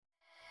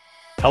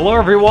Hello,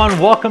 everyone.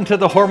 Welcome to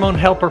the Hormone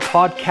Helper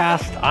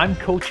podcast. I'm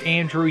Coach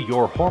Andrew,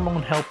 your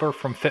hormone helper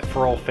from Fit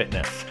for All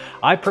Fitness.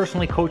 I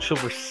personally coach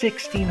over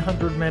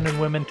 1,600 men and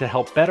women to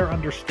help better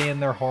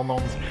understand their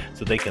hormones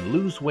so they can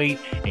lose weight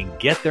and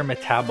get their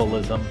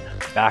metabolism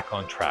back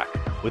on track.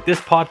 With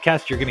this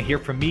podcast, you're going to hear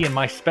from me and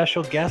my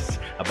special guests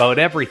about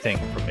everything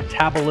from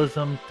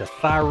metabolism to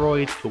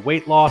thyroid to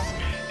weight loss.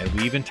 And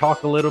we even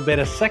talk a little bit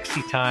of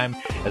sexy time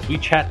as we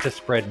chat to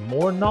spread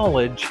more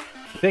knowledge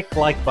thick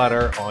like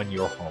butter on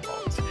your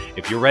hormones.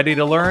 If you're ready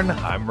to learn,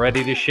 I'm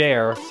ready to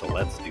share, so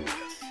let's do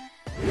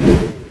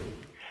this.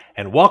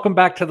 And welcome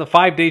back to the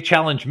 5-Day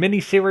Challenge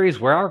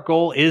mini-series where our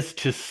goal is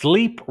to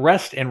sleep,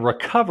 rest, and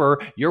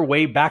recover your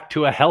way back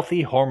to a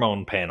healthy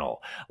hormone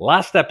panel.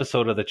 Last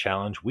episode of the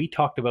challenge, we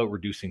talked about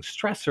reducing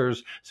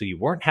stressors so you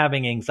weren't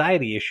having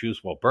anxiety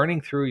issues while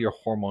burning through your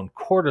hormone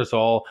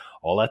cortisol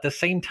all at the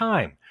same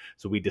time.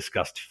 So we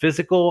discussed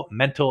physical,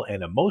 mental,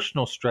 and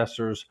emotional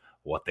stressors,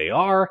 what they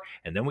are,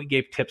 and then we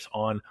gave tips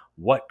on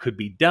what could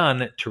be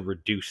done to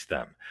reduce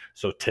them.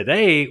 So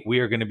today we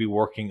are going to be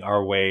working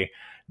our way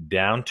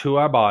down to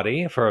our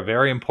body for a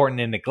very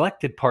important and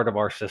neglected part of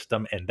our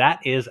system, and that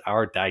is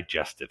our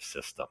digestive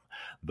system.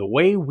 The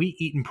way we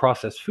eat and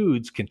process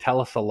foods can tell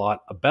us a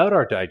lot about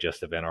our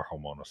digestive and our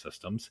hormonal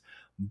systems,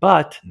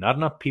 but not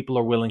enough people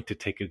are willing to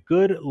take a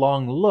good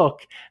long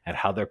look at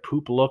how their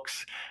poop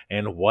looks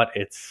and what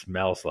it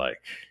smells like.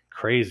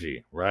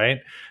 Crazy, right?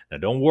 Now,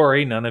 don't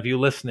worry. None of you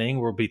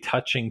listening will be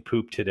touching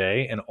poop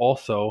today. And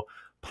also,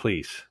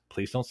 please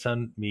don't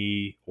send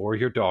me or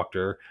your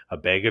doctor a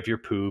bag of your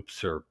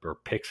poops or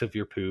pics of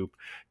your poop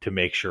to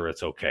make sure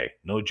it's okay.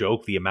 No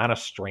joke. The amount of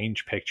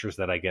strange pictures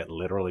that I get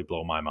literally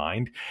blow my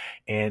mind.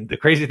 And the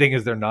crazy thing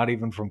is they're not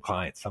even from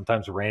clients.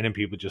 Sometimes random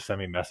people just send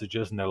me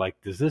messages and they're like,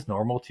 is this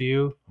normal to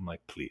you? I'm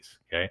like, please.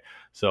 Okay.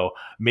 So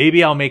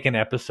maybe I'll make an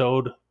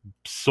episode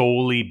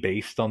solely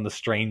based on the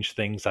strange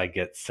things I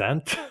get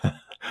sent.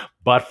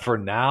 But for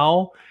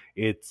now,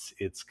 it's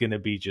going to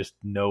be just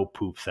no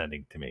poop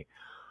sending to me.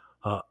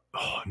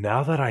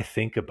 Now that I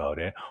think about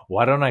it,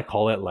 why don't I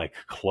call it like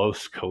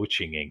close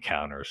coaching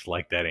encounters,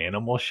 like that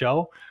animal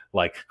show,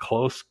 like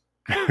close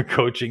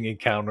coaching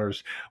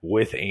encounters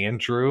with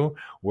Andrew,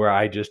 where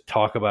I just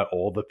talk about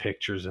all the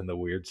pictures and the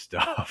weird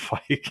stuff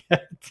I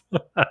get.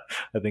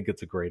 I think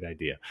it's a great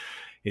idea.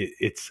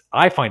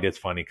 I find it's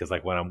funny because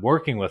like when I'm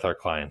working with our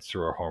clients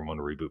through our hormone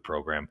reboot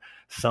program,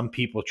 some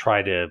people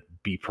try to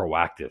be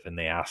proactive and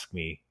they ask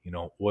me,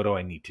 what do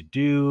I need to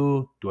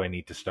do? Do I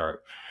need to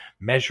start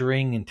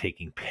measuring and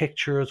taking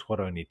pictures? What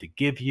do I need to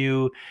give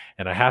you?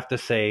 And I have to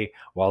say,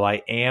 while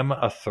I am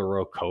a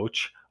thorough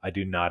coach, I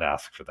do not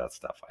ask for that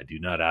stuff. I do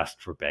not ask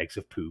for bags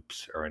of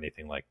poops or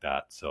anything like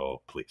that.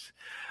 So please,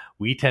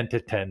 we tend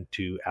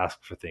to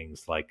ask for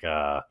things like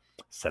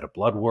set of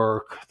blood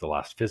work, the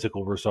last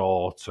physical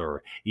results,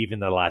 or even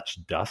the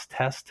last dust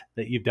test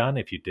that you've done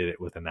if you did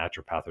it with a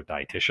naturopath or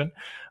dietitian.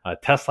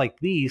 Tests like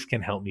these can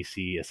help me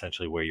see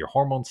essentially where your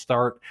hormones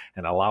start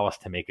and allow us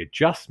to make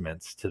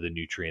adjustments to the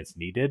nutrients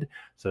needed.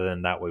 So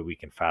then that way we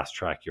can fast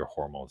track your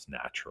hormones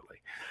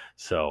naturally.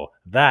 So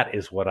that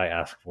is what I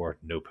ask for,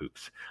 no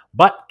poops.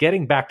 But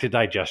getting back to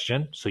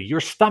digestion, so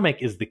your stomach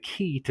is the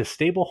key to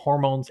stable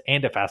hormones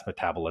and a fast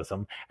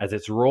metabolism, as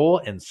its role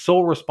and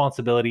sole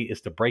responsibility is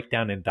to break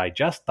down and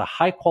digest the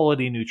high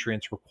quality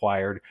nutrients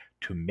required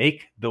to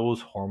make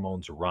those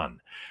hormones run.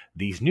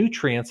 These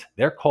nutrients,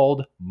 they're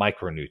called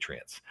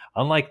micronutrients.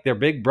 Unlike their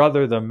big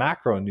brother, the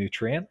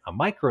macronutrient, a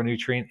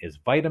micronutrient is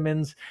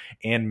vitamins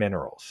and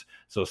minerals.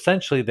 So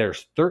essentially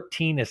there's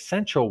 13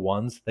 essential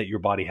ones that your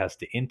body has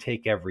to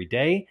intake every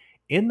day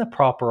in the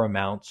proper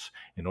amounts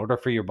in order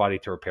for your body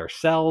to repair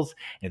cells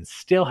and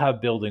still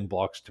have building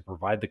blocks to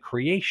provide the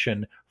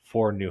creation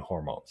for new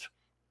hormones.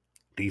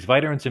 These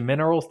vitamins and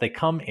minerals, they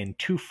come in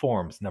two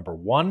forms. Number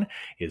one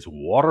is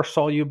water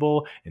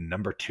soluble, and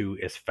number two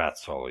is fat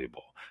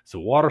soluble. So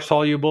water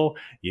soluble,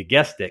 you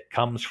guessed it,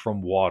 comes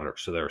from water.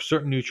 So there are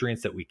certain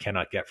nutrients that we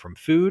cannot get from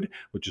food,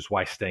 which is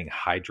why staying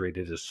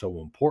hydrated is so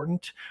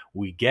important.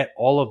 We get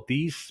all of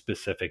these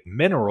specific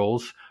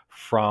minerals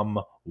from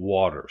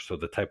water. So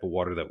the type of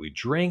water that we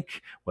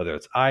drink, whether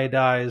it's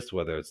iodized,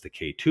 whether it's the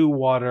K2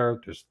 water,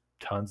 there's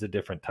tons of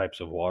different types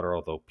of water,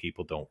 although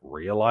people don't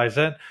realize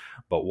it.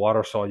 But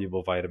water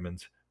soluble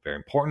vitamins, very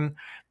important.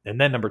 And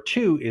then number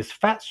two is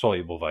fat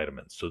soluble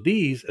vitamins. So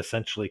these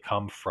essentially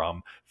come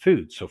from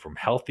food. So from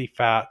healthy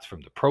fats, from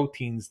the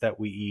proteins that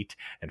we eat,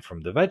 and from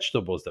the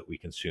vegetables that we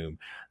consume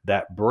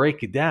that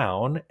break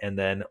down. And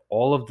then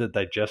all of the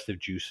digestive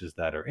juices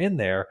that are in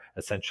there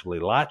essentially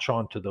latch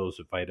onto those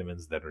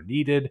vitamins that are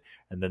needed,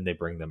 and then they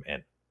bring them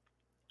in.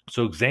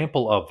 So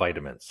example of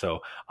vitamins, so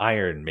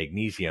iron,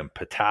 magnesium,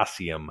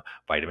 potassium,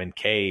 vitamin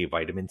K,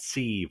 vitamin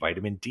C,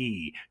 vitamin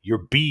D, your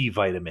B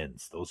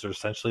vitamins. Those are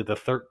essentially the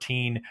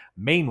 13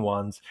 main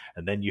ones.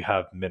 And then you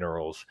have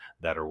minerals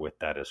that are with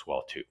that as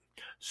well too.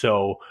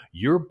 So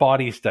your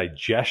body's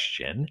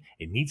digestion,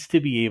 it needs to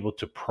be able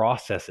to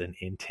process and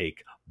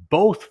intake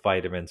both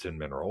vitamins and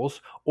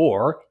minerals,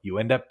 or you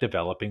end up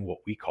developing what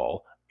we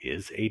call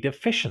is a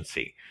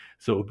deficiency.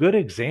 So a good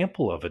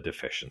example of a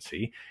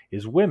deficiency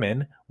is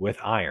women with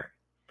iron.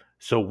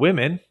 So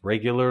women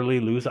regularly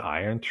lose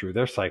iron through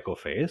their cycle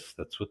phase.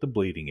 That's what the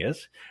bleeding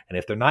is. And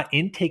if they're not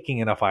intaking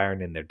enough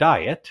iron in their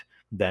diet,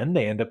 then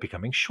they end up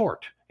becoming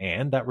short.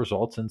 And that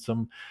results in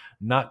some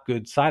not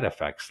good side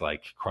effects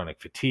like chronic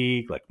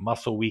fatigue, like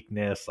muscle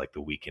weakness, like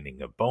the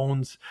weakening of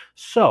bones.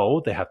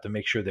 So they have to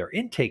make sure they're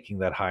intaking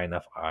that high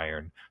enough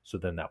iron so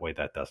then that way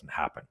that doesn't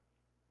happen.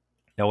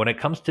 Now, when it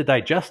comes to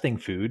digesting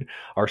food,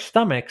 our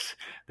stomachs,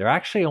 they're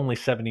actually only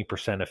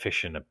 70%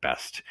 efficient at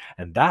best.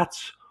 And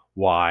that's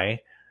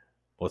why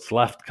what's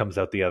left comes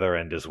out the other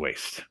end as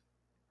waste,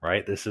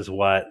 right? This is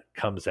what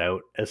comes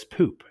out as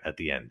poop at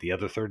the end, the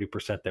other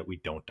 30% that we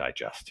don't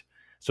digest.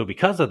 So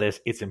because of this,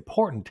 it's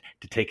important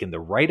to take in the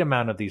right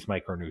amount of these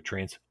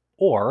micronutrients,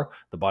 or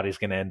the body's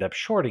going to end up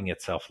shorting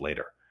itself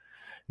later.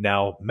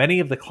 Now,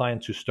 many of the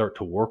clients who start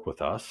to work with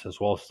us,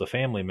 as well as the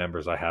family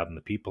members I have and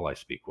the people I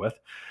speak with,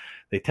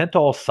 they tend to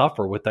all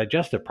suffer with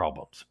digestive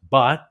problems,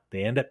 but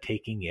they end up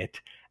taking it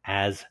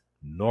as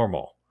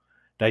normal.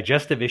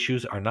 Digestive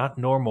issues are not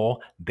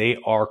normal, they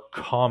are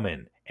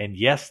common. And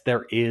yes,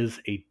 there is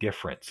a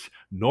difference.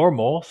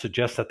 Normal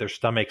suggests that their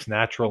stomach's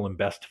natural and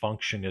best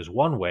function is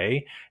one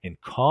way,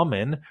 and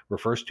common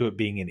refers to it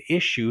being an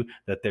issue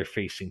that they're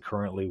facing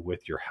currently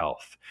with your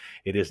health.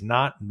 It is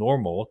not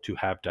normal to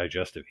have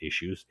digestive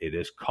issues. It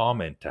is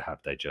common to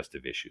have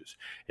digestive issues.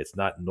 It's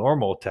not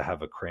normal to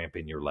have a cramp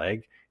in your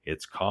leg.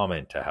 It's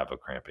common to have a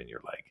cramp in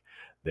your leg.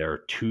 There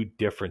are two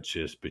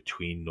differences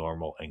between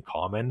normal and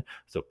common.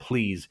 So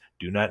please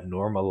do not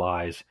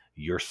normalize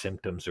your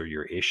symptoms or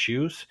your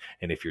issues.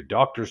 And if your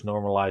doctor's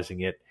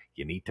normalizing it,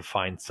 you need to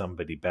find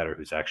somebody better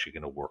who's actually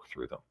going to work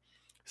through them.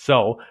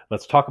 So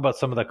let's talk about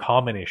some of the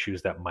common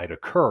issues that might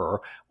occur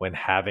when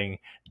having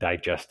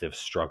digestive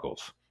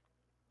struggles.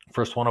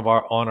 First one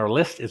on our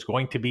list is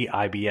going to be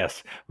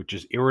IBS, which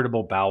is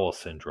irritable bowel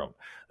syndrome.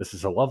 This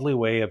is a lovely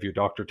way of your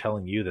doctor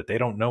telling you that they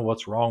don't know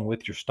what's wrong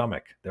with your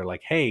stomach. They're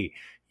like, hey,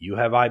 you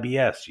have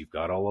IBS. You've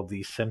got all of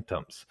these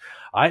symptoms.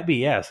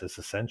 IBS is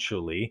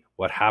essentially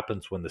what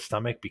happens when the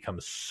stomach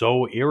becomes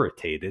so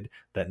irritated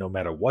that no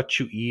matter what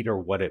you eat or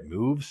what it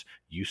moves,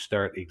 you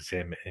start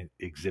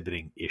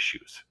exhibiting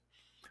issues.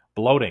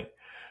 Bloating.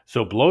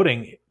 So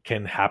bloating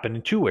can happen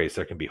in two ways.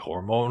 There can be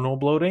hormonal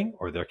bloating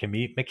or there can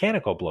be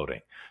mechanical bloating.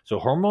 So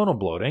hormonal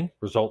bloating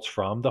results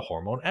from the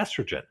hormone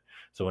estrogen.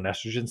 So when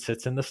estrogen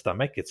sits in the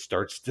stomach, it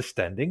starts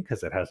distending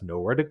because it has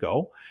nowhere to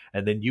go.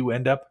 And then you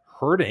end up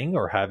hurting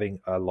or having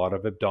a lot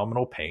of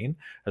abdominal pain,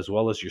 as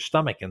well as your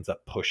stomach ends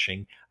up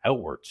pushing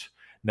outwards.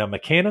 Now,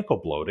 mechanical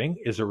bloating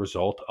is a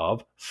result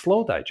of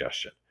slow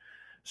digestion.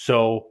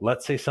 So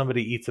let's say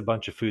somebody eats a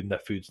bunch of food and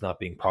that food's not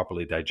being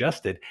properly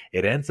digested.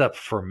 It ends up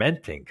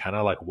fermenting, kind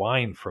of like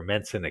wine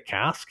ferments in a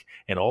cask,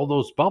 and all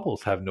those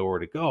bubbles have nowhere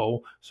to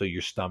go, so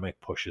your stomach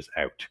pushes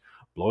out.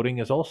 Bloating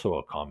is also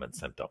a common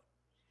symptom.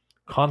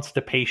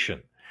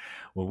 Constipation.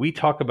 When we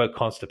talk about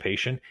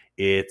constipation,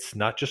 it's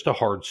not just a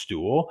hard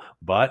stool,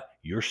 but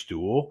your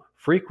stool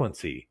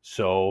frequency.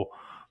 So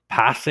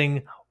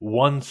passing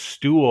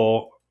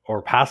stool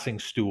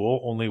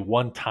only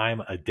one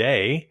time a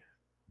day,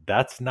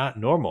 that's not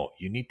normal.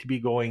 You need to be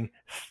going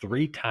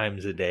 3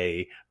 times a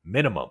day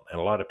minimum. And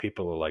a lot of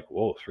people are like,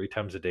 whoa, 3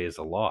 times a day is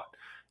a lot.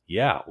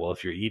 Yeah, well,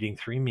 if you're eating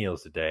 3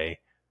 meals a day,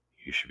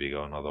 you should be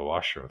going to the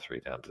washroom 3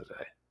 times a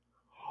day.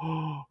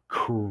 Oh,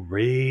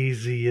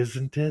 crazy,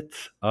 isn't it?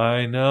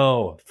 I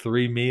know.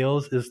 3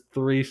 meals is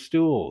 3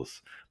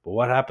 stools. But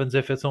what happens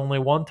if it's only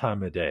 1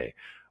 time a day?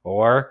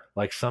 Or,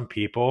 like some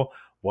people,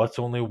 what's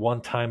only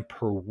 1 time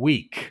per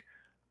week?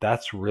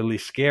 That's really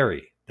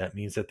scary. That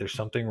means that there's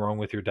something wrong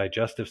with your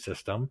digestive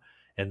system,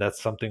 and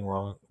that's something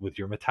wrong with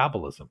your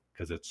metabolism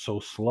because it's so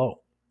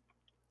slow.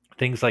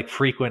 Things like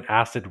frequent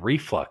acid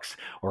reflux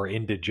or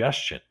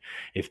indigestion.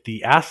 If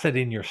the acid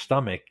in your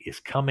stomach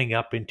is coming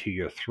up into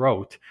your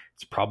throat,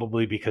 it's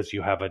probably because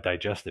you have a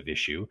digestive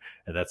issue,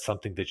 and that's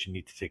something that you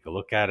need to take a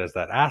look at, as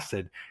that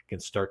acid can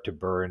start to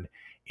burn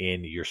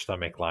in your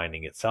stomach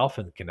lining itself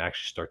and can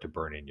actually start to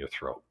burn in your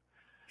throat.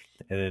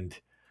 And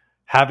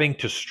having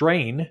to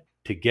strain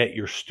to get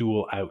your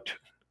stool out.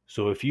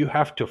 So if you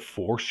have to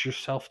force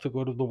yourself to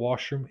go to the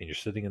washroom and you're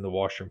sitting in the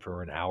washroom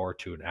for an hour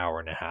to an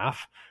hour and a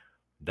half,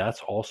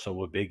 that's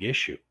also a big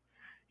issue.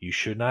 You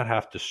should not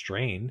have to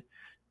strain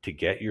to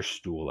get your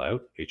stool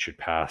out. It should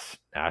pass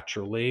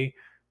naturally,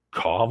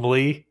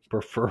 calmly,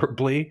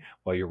 preferably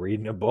while you're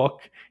reading a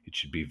book. It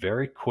should be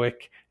very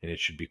quick, and it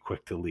should be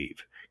quick to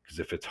leave. Because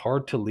if it's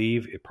hard to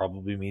leave, it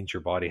probably means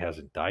your body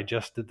hasn't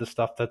digested the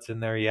stuff that's in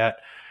there yet,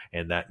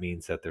 and that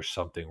means that there's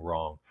something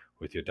wrong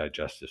with your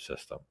digestive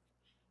system.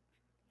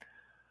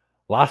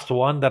 Last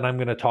one that I'm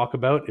going to talk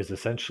about is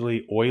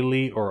essentially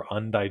oily or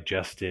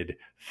undigested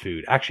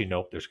food. Actually,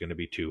 no, there's going to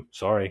be 2.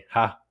 Sorry.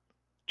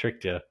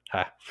 Tricked you.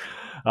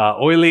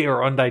 Oily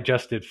or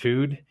undigested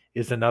food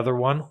is another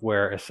one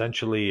where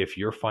essentially if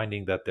you're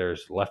finding that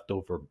there's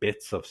leftover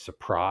bits of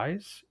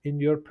surprise in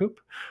your poop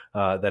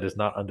that is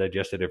not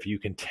undigested, if you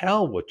can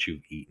tell what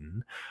you've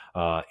eaten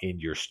in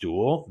your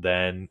stool,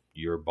 then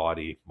your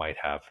body might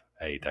have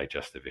a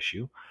digestive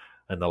issue.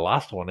 And the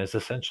last one is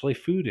essentially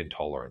food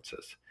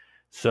intolerances.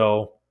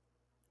 So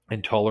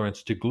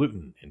intolerance to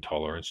gluten,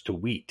 intolerance to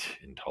wheat,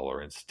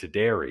 intolerance to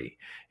dairy,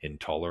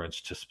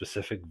 intolerance to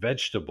specific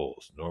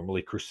vegetables,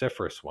 normally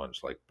cruciferous ones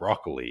like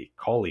broccoli,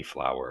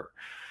 cauliflower,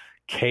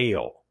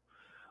 kale.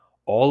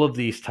 All of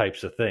these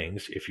types of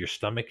things, if your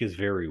stomach is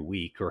very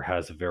weak or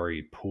has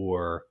very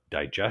poor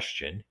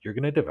digestion, you're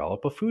going to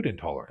develop a food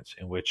intolerance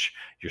in which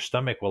your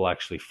stomach will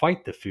actually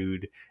fight the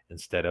food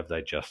instead of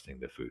digesting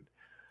the food.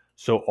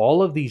 So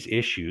all of these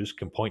issues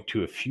can point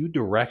to a few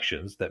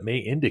directions that may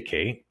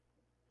indicate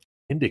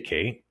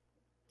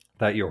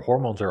that your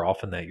hormones are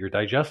off and that your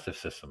digestive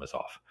system is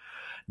off.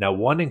 Now,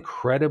 one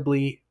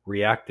incredibly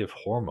reactive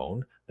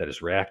hormone that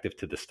is reactive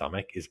to the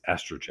stomach is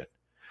estrogen.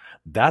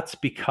 That's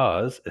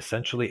because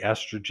essentially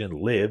estrogen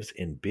lives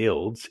and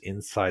builds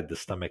inside the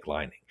stomach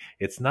lining.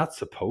 It's not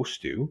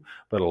supposed to,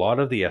 but a lot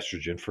of the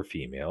estrogen for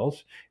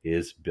females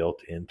is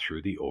built in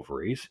through the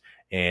ovaries,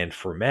 and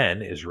for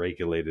men is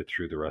regulated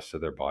through the rest of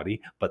their body.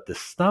 But the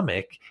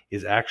stomach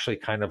is actually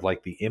kind of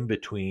like the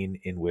in-between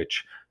in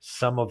which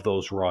some of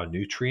those raw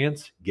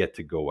nutrients get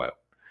to go out.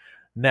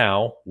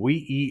 Now, we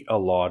eat a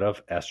lot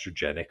of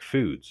estrogenic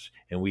foods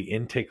and we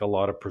intake a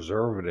lot of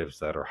preservatives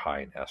that are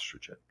high in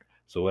estrogen.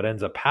 So what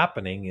ends up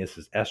happening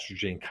is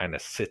estrogen kind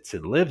of sits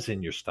and lives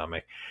in your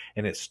stomach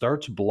and it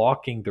starts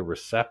blocking the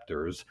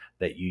receptors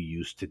that you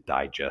use to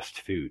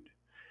digest food.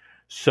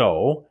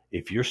 So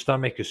if your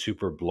stomach is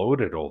super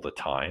bloated all the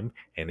time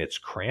and it's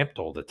cramped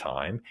all the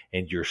time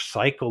and your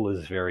cycle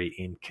is very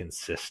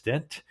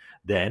inconsistent,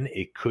 then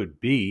it could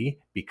be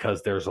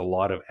because there's a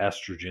lot of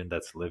estrogen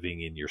that's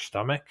living in your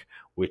stomach,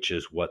 which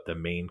is what the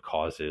main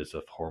cause is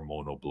of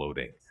hormonal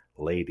bloating.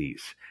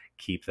 Ladies,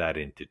 keep that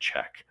into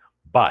check.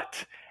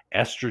 But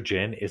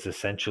estrogen is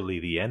essentially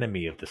the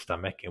enemy of the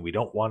stomach, and we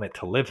don't want it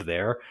to live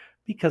there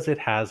because it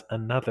has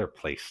another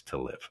place to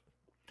live.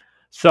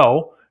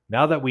 So,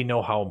 now that we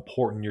know how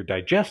important your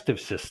digestive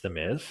system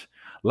is,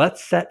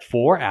 let's set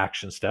 4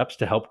 action steps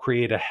to help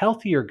create a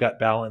healthier gut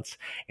balance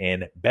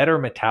and better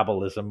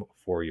metabolism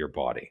for your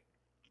body.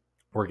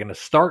 We're going to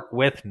start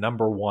with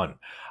number 1.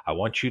 I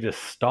want you to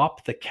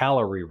stop the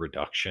calorie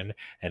reduction,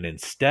 and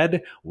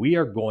instead, we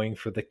are going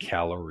for the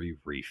calorie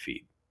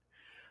refeed.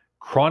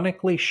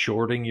 Chronically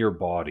shorting your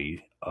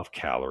body of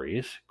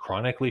calories,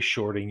 chronically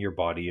shorting your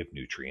body of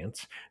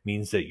nutrients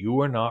means that you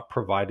are not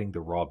providing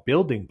the raw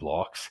building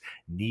blocks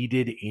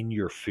needed in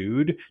your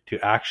food to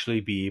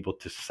actually be able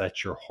to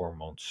set your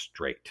hormones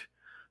straight.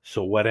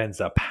 So what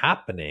ends up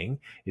happening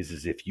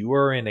is if you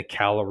are in a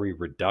calorie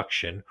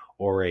reduction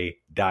or a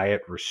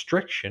diet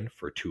restriction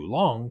for too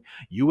long,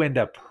 you end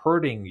up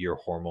hurting your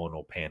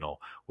hormonal panel,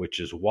 which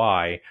is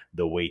why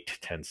the weight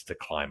tends to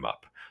climb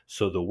up.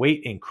 So the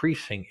weight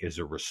increasing is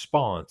a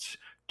response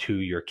to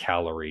your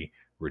calorie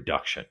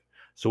reduction.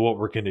 So what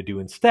we're going to do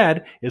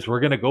instead is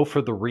we're going to go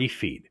for the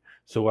refeed.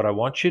 So what I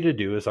want you to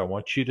do is I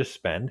want you to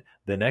spend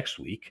the next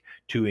week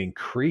to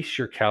increase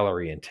your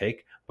calorie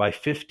intake by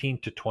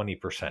 15 to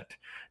 20%.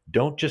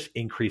 Don't just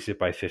increase it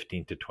by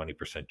 15 to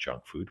 20%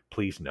 junk food.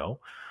 Please no.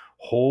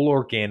 Whole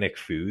organic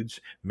foods.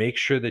 Make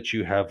sure that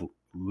you have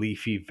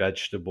leafy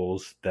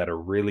vegetables that are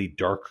really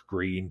dark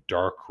green,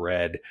 dark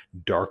red,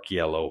 dark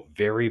yellow,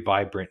 very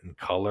vibrant in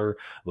color.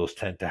 Those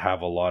tend to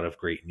have a lot of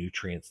great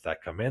nutrients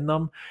that come in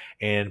them.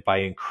 And by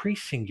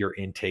increasing your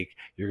intake,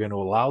 you're going to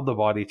allow the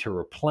body to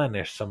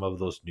replenish some of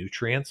those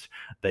nutrients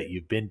that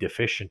you've been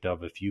deficient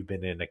of if you've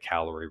been in a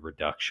calorie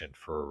reduction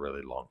for a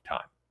really long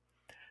time.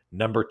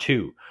 Number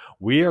 2,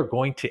 we are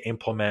going to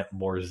implement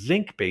more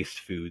zinc-based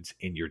foods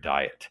in your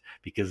diet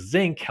because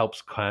zinc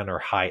helps counter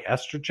high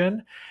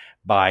estrogen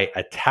by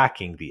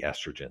attacking the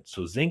estrogen.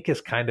 So zinc is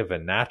kind of a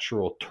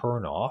natural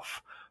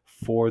turnoff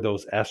for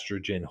those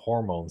estrogen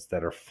hormones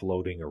that are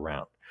floating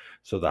around.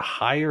 So the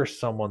higher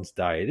someone's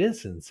diet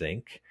is in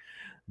zinc,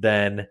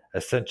 then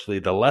essentially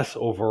the less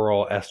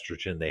overall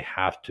estrogen they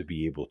have to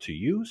be able to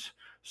use.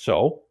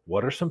 So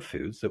what are some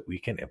foods that we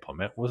can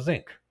implement with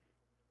zinc?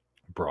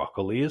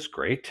 Broccoli is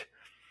great,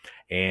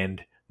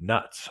 and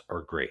nuts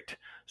are great.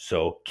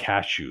 So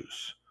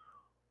cashews,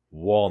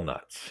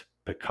 walnuts,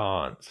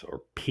 pecans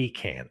or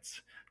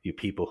pecans. You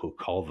people who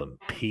call them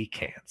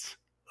pecans.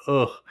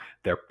 Ugh,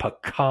 they're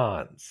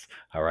pecans.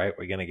 All right,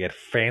 we're going to get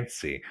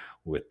fancy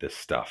with this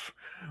stuff.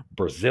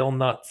 Brazil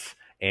nuts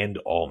and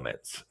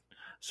almonds.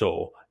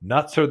 So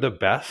nuts are the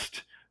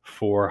best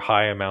for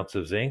high amounts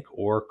of zinc,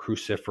 or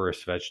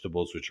cruciferous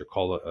vegetables, which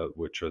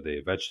are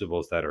the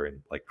vegetables that are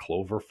in like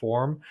clover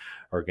form,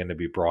 are going to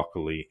be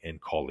broccoli and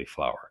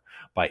cauliflower.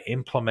 By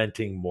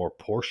implementing more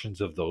portions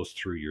of those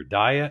through your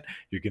diet,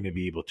 you're going to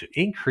be able to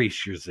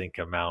increase your zinc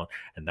amount,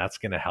 and that's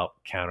going to help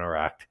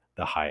counteract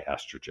the high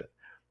estrogen.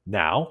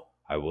 Now,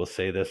 I will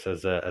say this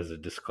as a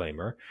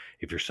disclaimer: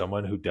 if you're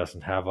someone who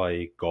doesn't have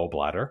a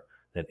gallbladder,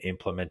 then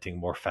implementing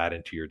more fat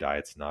into your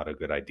diet is not a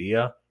good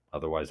idea.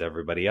 Otherwise,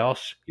 everybody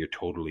else, you're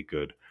totally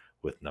good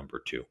with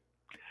number 2.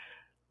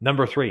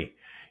 Number 3,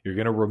 you're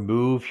going to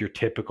remove your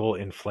typical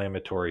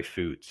inflammatory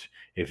foods.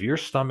 If your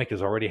stomach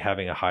is already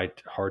having a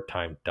hard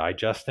time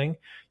digesting,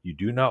 you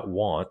do not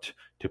want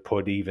to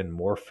put even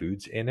more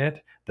foods in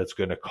it that's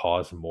going to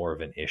cause more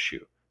of an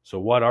issue. So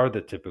what are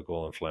the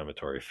typical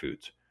inflammatory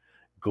foods?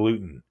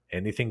 Gluten,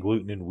 anything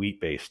gluten and wheat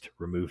based,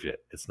 remove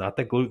it. It's not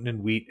that gluten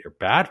and wheat are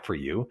bad for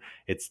you.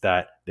 It's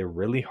that they're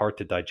really hard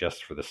to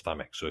digest for the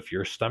stomach. So if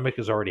your stomach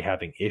is already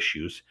having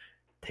issues,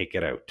 take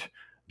it out.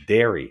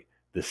 Dairy,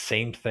 the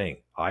same thing.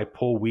 I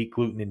pull wheat,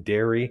 gluten, and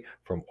dairy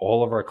from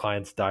all of our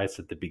clients' diets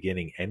at the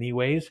beginning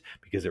anyways,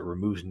 because it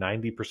removes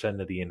 90%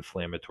 of the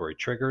inflammatory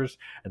triggers.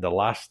 And the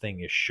last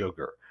thing is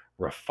sugar.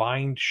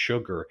 Refined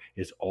sugar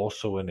is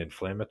also an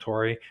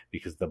inflammatory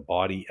because the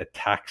body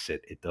attacks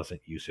it. It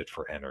doesn't use it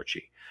for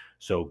energy.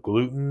 So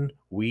gluten,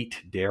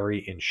 wheat,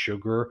 dairy, and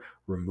sugar,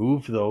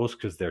 remove those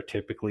because they're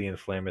typically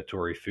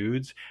inflammatory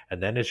foods.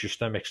 And then as your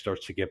stomach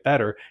starts to get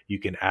better, you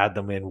can add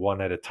them in one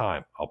at a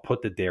time. I'll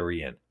put the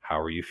dairy in. How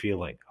are you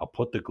feeling? I'll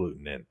put the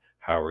gluten in.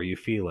 How are you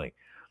feeling?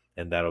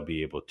 And that'll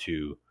be able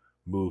to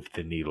move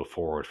the needle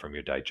forward from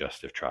your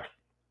digestive tract.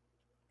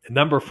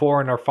 Number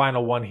 4, and our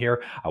final one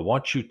here, I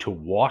want you to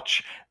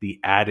watch the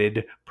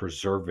added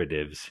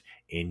preservatives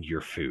in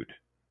your food.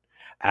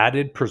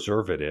 Added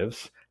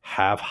preservatives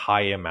have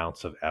high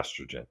amounts of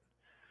estrogen.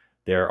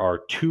 There are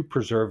 2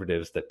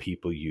 preservatives that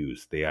people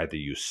use. They either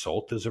use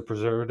salt as a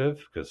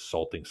preservative because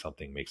salting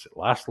something makes it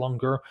last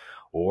longer,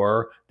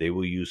 or they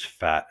will use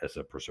fat as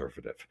a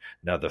preservative.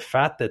 Now, the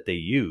fat that they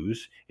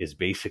use is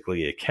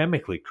basically a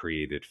chemically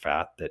created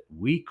fat that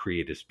we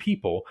create as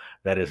people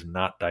that is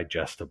not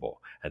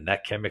digestible. And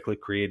that chemically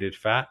created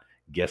fat,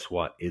 guess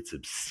what? It's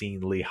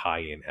obscenely high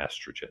in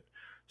estrogen.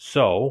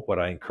 So what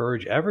I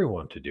encourage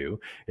everyone to do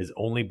is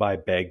only buy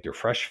bagged or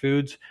fresh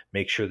foods.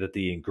 Make sure that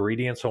the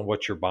ingredients on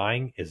what you're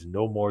buying is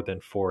no more than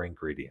 4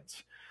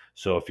 ingredients.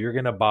 So if you're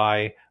going to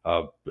buy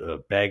a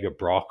bag of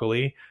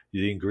broccoli,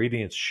 the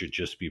ingredients should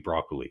just be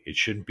broccoli. It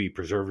shouldn't be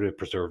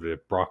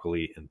preservative,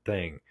 broccoli, and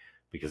thing,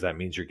 because that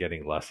means you're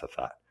getting less of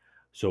that.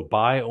 So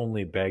buy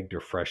only bagged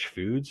or fresh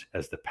foods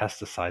as the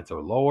pesticides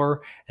are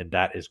lower, and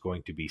that is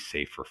going to be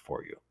safer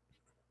for you.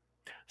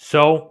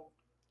 So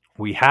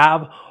we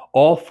have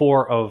all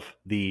 4 of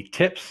the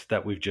tips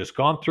that we've just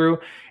gone through.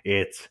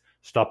 It's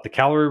stop the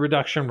calorie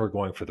reduction. We're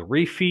going for the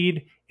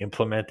refeed,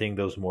 implementing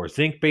those more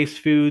zinc-based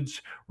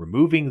foods,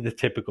 removing the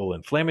typical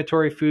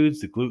inflammatory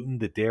foods, the gluten,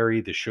 the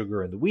dairy, the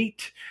sugar, and the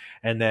wheat,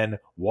 and then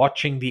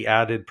watching the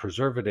added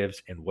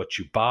preservatives in what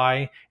you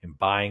buy and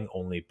buying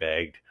only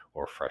bagged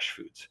or fresh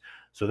foods.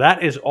 So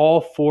that is all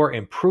for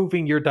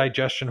improving your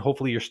digestion.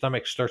 Hopefully your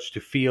stomach starts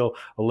to feel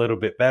a little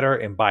bit better.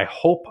 And by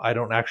hope, I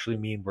don't actually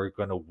mean we're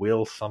going to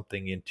will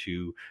something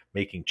into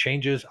making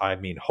changes. I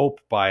mean hope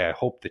by I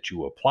hope that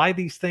you apply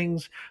these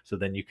things so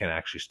then you can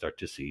actually start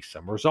to see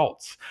some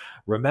results.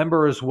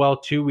 Remember as well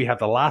too, we have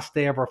the last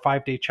day of our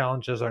 5-day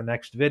challenge as our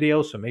next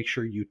video. So make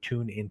sure you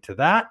tune into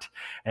that.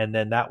 And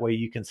then that way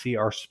you can see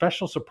our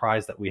special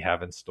surprise that we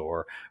have in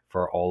store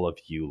for all of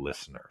you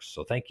listeners.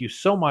 So thank you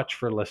so much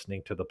for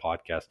listening to the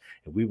podcast,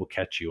 and we will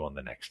catch you on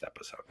the next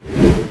episode.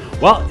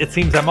 Well, it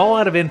seems I'm all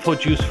out of info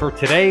juice for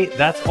today.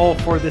 That's all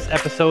for this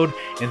episode,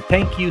 and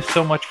thank you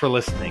so much for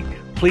listening.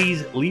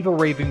 Please leave a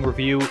raving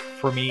review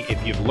for me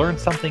if you've learned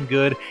something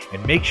good,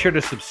 and make sure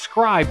to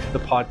subscribe to the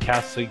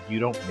podcast so you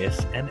don't miss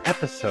an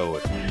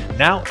episode.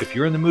 Now, if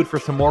you're in the mood for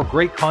some more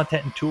great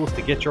content and tools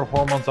to get your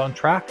hormones on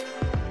track,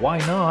 why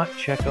not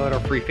check out our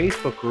free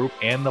Facebook group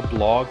and the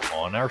blog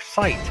on our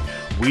site.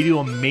 We do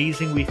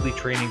amazing weekly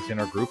trainings in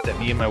our group that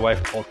me and my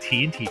wife call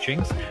Tea and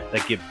Teachings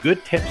that give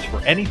good tips for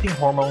anything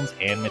hormones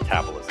and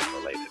metabolism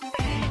related.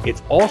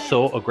 It's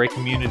also a great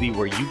community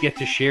where you get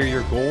to share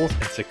your goals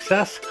and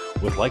success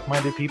with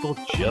like-minded people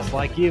just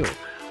like you.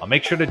 I'll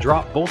make sure to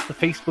drop both the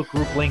Facebook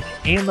group link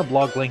and the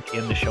blog link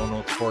in the show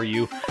notes for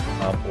you.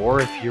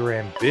 Or if you're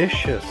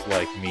ambitious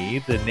like me,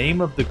 the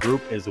name of the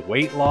group is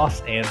Weight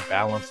Loss and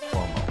Balanced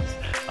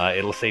Hormones.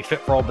 It'll say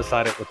Fit for All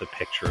beside it with a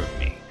picture of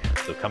me.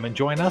 So come and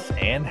join us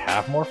and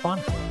have more fun.